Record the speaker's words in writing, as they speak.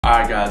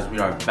Alright guys, we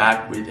are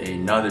back with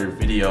another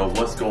video.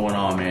 What's going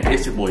on, man?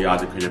 It's your boy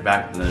YajTheCreator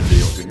back with another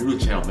video. If you're new to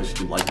the channel, make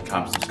sure you like,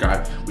 comment,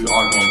 subscribe. We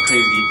are going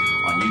crazy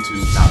on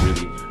YouTube, not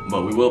really,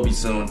 but we will be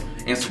soon.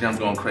 Instagram's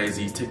going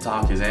crazy,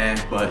 TikTok is in,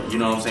 but you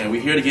know what I'm saying?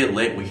 We're here to get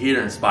lit, we're here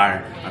to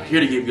inspire. I'm here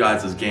to give you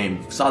guys this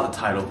game. You saw the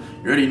title,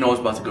 you already know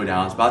it's about to go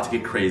down, it's about to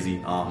get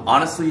crazy.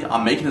 Honestly,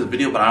 I'm making this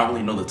video, but I don't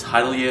really know the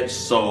title yet,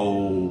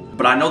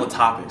 but I know the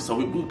topic, so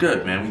we're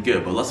good, man, we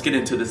good. But let's get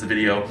into this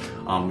video.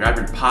 Grab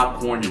your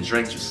popcorn, your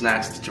drinks, your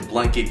snacks, get your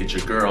blanket, get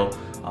your girl.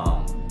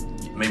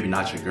 Maybe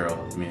not your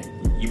girl. I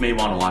mean, you may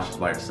want to watch this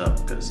by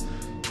yourself because,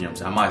 you know what I'm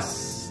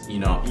saying,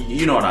 I might,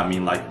 you know what I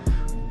mean, like,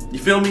 you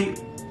feel me?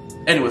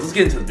 Anyways, let's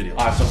get into the video.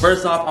 Alright, so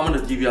first off, I'm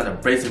gonna give you guys a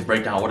basic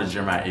breakdown of what a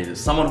gym rat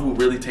is. Someone who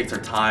really takes their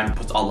time,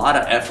 puts a lot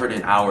of effort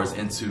and hours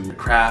into the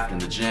craft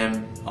and the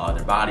gym,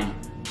 their body,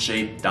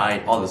 shape,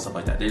 diet, all this stuff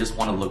like that. They just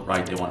want to look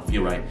right, they want to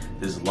feel right,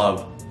 they just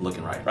love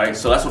looking right?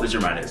 So that's what a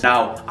gym rat is.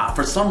 Now,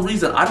 for some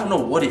reason, I don't know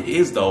what it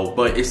is though,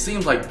 but it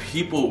seems like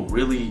people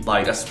really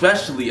like,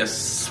 especially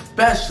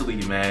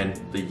man,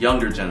 the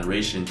younger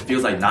generation, it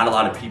feels like not a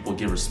lot of people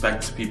give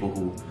respect to people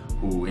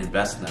who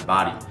invest in their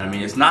body. I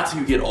mean, it's not till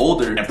you get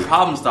older and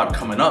problems start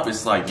coming up,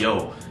 it's like,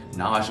 yo,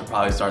 now I should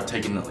probably start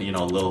taking, you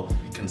know, a little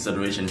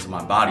consideration into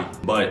my body.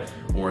 But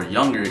when we're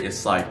younger,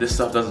 it's like this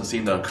stuff doesn't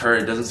seem to occur,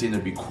 it doesn't seem to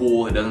be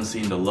cool, it doesn't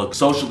seem to look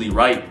socially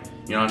right.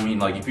 You know what I mean?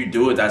 Like, if you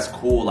do it, that's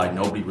cool, like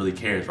nobody really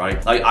cares,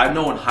 right? Like, I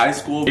know in high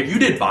school, if you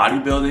did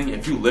bodybuilding,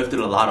 if you lifted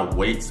a lot of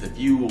weights, if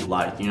you,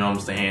 like, you know what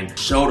I'm saying,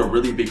 showed a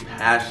really big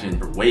passion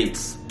for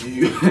weights,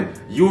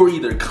 you were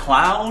either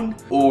clowned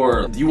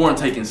or you weren't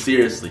taken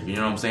seriously. You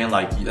know what I'm saying?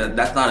 Like,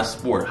 that's not a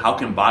sport. How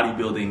can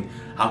bodybuilding,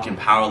 how can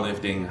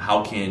powerlifting,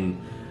 how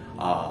can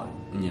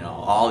you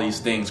know, all these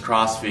things,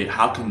 CrossFit,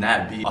 how can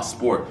that be a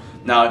sport?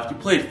 Now, if you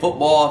played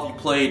football, if you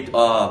played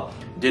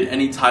did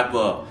any type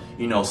of,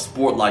 you know,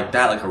 sport like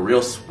that, like a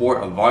real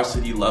sport, a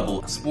varsity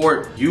level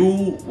sport,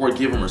 you were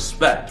given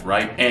respect,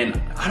 right?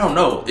 And I don't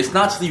know, it's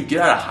not till you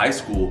get out of high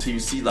school till you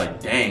see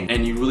like, dang,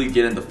 and you really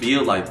get in the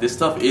field, like this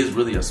stuff is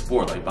really a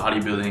sport, like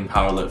bodybuilding,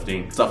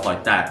 powerlifting, stuff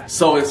like that.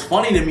 So it's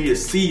funny to me to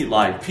see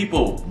like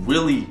people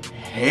really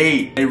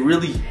hate, they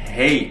really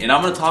hate. And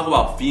I'm gonna talk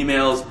about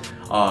females,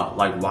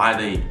 like why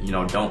they, you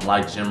know, don't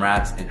like gym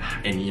rats,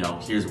 and you know,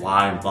 here's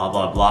why, and blah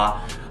blah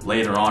blah,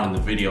 later on in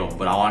the video.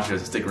 But I want you guys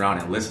to stick around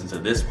and listen to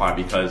this part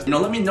because, you know,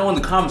 let me know in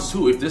the comments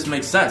too if this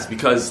makes sense,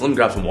 because let me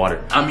grab some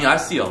water. I mean, I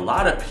see a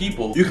lot of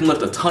people, you can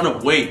lift a ton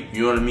of weight,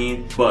 you know what I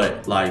mean,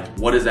 but like,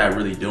 what is that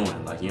really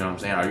doing? Like, you know what I'm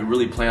saying, are you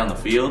really playing on the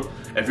field?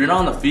 If you're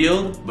not on the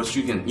field, but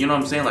you can, you know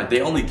what I'm saying, like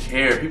they only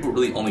care, people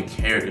really only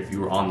care if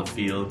you were on the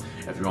field,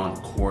 if you're on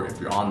the court,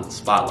 if you're on the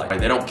spotlight. Like,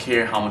 they don't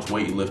care how much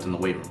weight you lift in the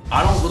weight room.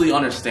 I don't really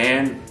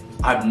understand.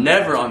 I've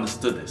never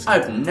understood this.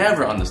 I've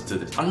never understood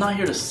this. I'm not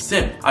here to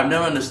simp. I've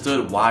never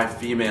understood why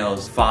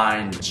females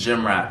find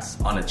gym rats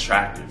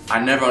unattractive. I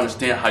never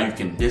understand how you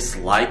can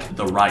dislike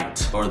the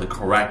right or the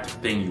correct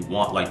thing you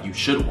want, like you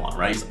should want,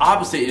 right? It's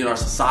opposite in our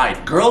society.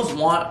 Girls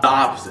want the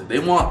opposite. They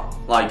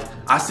want, like,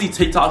 I see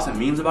TikToks and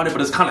memes about it,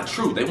 but it's kind of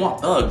true. They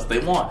want thugs. They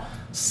want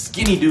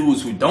skinny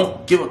dudes who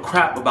don't give a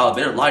crap about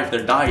their life,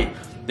 their diet.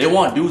 They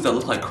want dudes that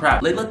look like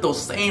crap. They let those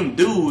same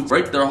dudes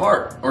break their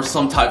heart or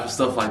some type of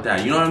stuff like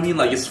that. You know what I mean?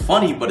 Like, it's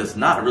funny, but it's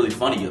not really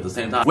funny at the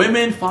same time.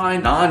 Women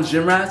find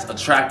non-gym rats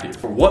attractive.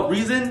 For what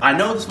reason? I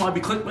know this might be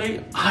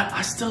clickbait.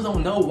 I still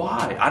don't know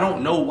why. I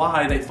don't know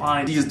why they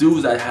find these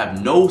dudes that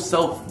have no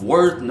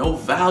self-worth, no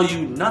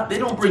value, they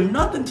don't bring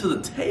nothing to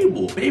the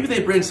table. Maybe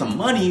they bring some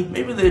money,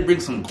 maybe they bring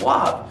some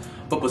guap.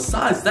 But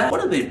besides that,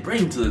 what do they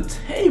bring to the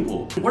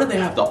table? What do they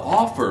have to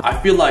offer? I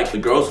feel like the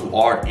girls who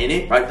are in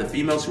it, right? The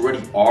females who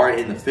already are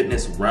in the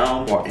fitness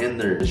realm or in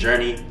their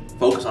journey,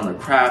 focus on their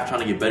craft, trying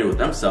to get better with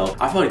themselves.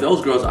 I feel like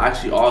those girls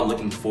actually are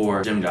looking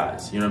for gym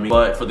guys, you know what I mean?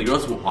 But for the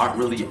girls who aren't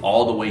really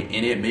all the way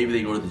in it, maybe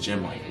they go to the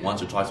gym like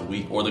once or twice a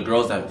week, or the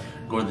girls that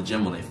go to the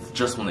gym when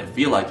they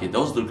feel like it,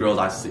 those are the girls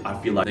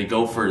I feel like they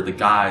go for the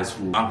guys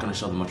who aren't gonna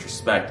show them much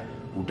respect,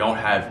 who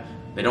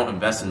they don't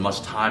invest in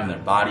much time in their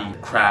body,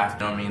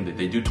 craft, you know what I mean?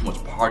 They do too much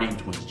partying,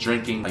 too much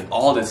drinking, like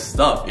all this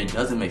stuff. It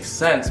doesn't make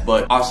sense,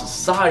 but our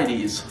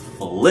society is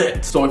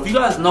flipped. So if you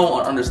guys know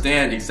or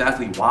understand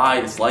exactly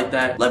why it's like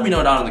that, let me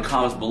know down in the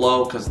comments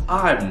below, because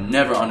I've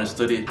never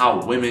understood it,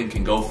 how women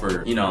can go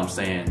for, you know what I'm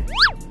saying?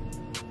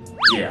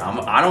 Yeah,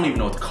 I don't even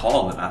know what to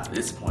call them at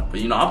this point, but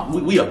you know,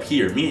 we up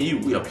here, me and you,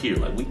 we up here.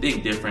 Like, we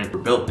think different,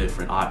 we're built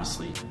different,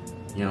 obviously.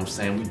 You know what I'm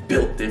saying? We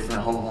built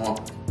different, hold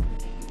on.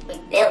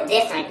 Built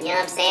different, you know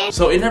what I'm saying?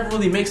 So it never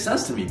really makes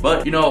sense to me,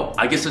 but you know,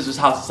 I guess that's just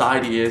how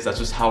society is, that's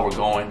just how we're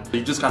going. So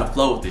you just gotta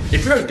flow with it.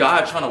 If you're a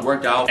guy trying to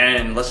work out,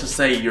 and let's just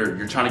say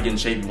you're trying to get in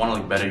shape, you wanna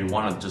look better, you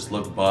wanna just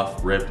look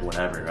buff, ripped,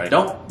 whatever, right?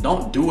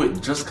 Don't do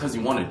it just cause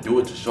you wanna do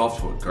it to show off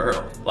to a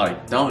girl.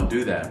 Like, don't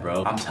do that,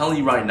 bro. I'm telling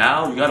you right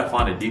now, you gotta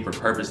find a deeper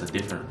purpose, a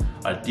different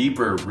a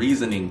deeper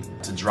reasoning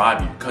to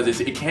drive you. Because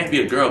it can't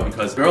be a girl,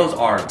 because girls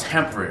are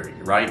temporary,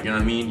 right? You know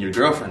what I mean? Your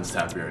girlfriend's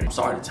temporary. I'm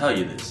sorry to tell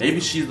you this. Maybe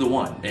she's the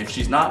one. If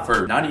she's not,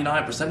 for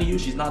 99% of you,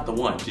 she's not the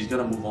one. She's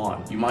gonna move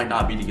on. You might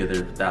not be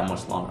together that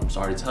much longer. I'm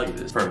sorry to tell you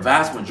this. For a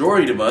vast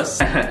majority of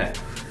us,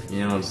 you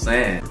know what I'm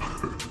saying?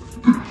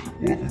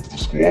 Welcome to the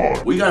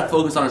squad. We gotta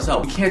focus on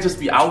ourselves. We can't just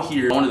be out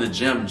here going to the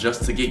gym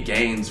just to get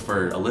gains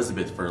for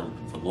Elizabeth, for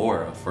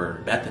Laura,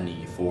 for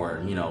Bethany,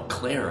 for, you know,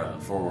 Clara,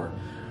 for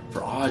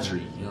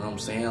Audrey, you know what I'm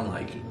saying?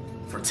 Like,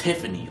 for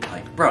Tiffany,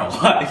 like, bro,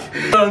 like,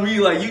 you know what I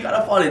mean? Like, you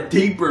gotta find a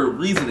deeper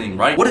reasoning,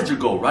 right? What is your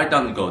goal? Write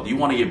down the goal. Do you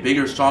wanna get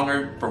bigger,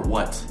 stronger? For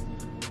what?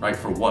 Right,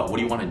 for what? What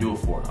do you want to do it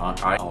for?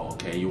 Oh,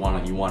 okay. You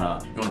wanna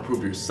prove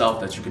to yourself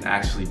that you can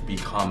actually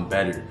become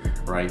better,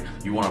 right?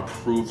 You wanna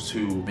prove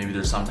to, maybe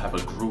there's some type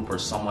of group or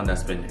someone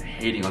that's been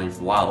hating on you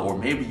for a while, or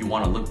maybe you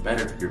wanna look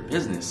better for your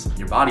business,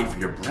 your body, for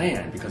your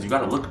brand, because you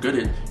gotta look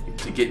good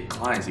to get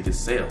clients, to get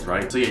sales,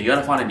 right? So yeah, you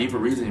gotta find a deeper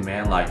reasoning,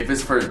 man. Like, if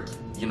it's for,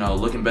 you know,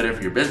 looking better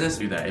for your business,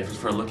 do that. If it's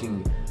for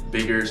looking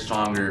bigger,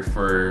 stronger,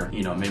 for,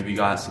 you know, maybe you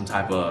got some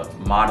type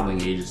of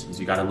modeling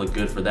agencies, you gotta look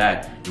good for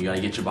that, you gotta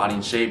get your body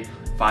in shape,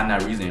 find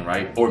that reasoning,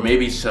 right? Or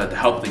maybe it's to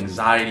help with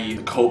anxiety,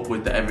 to cope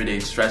with the everyday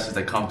stresses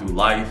that come through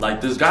life. Like,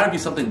 there's gotta be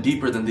something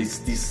deeper than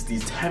these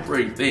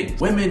temporary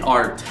things. Women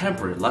are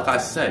temporary, like I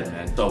said,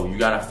 man. So you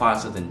gotta find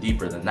something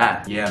deeper than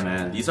that. Yeah,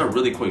 man, these are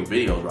really quick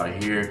videos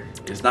right here.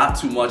 It's not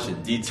too much in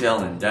detail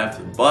and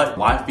depth, but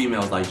why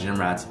females like gym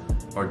rats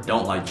or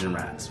don't like gym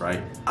rats,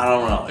 right? I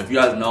don't know. If you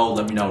guys know,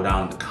 let me know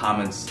down in the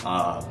comments.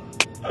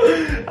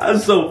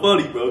 That's so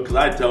funny, bro, because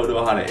I don't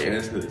know how to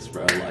answer this,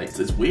 bro. Like,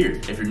 it's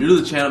weird. If you're new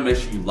to the channel, make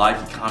sure you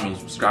like, comment, and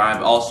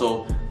subscribe.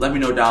 Also, let me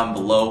know down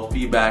below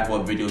feedback,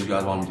 what videos you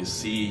guys want me to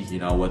see, you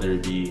know, whether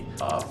it be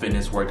a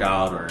fitness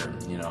workout or,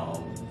 you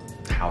know,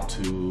 how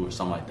to or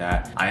something like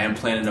that. I am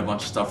planning a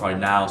bunch of stuff right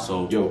now,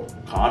 so yo,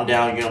 calm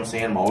down, you know what I'm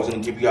saying? I'm always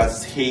gonna give you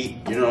guys this heat,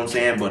 you know what I'm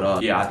saying?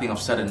 But yeah, I think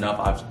I've said enough,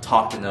 I've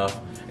talked enough.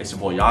 It's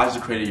your boy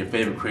YajTheCreator, your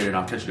favorite creator, and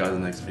I'll catch you guys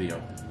in the next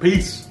video.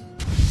 Peace.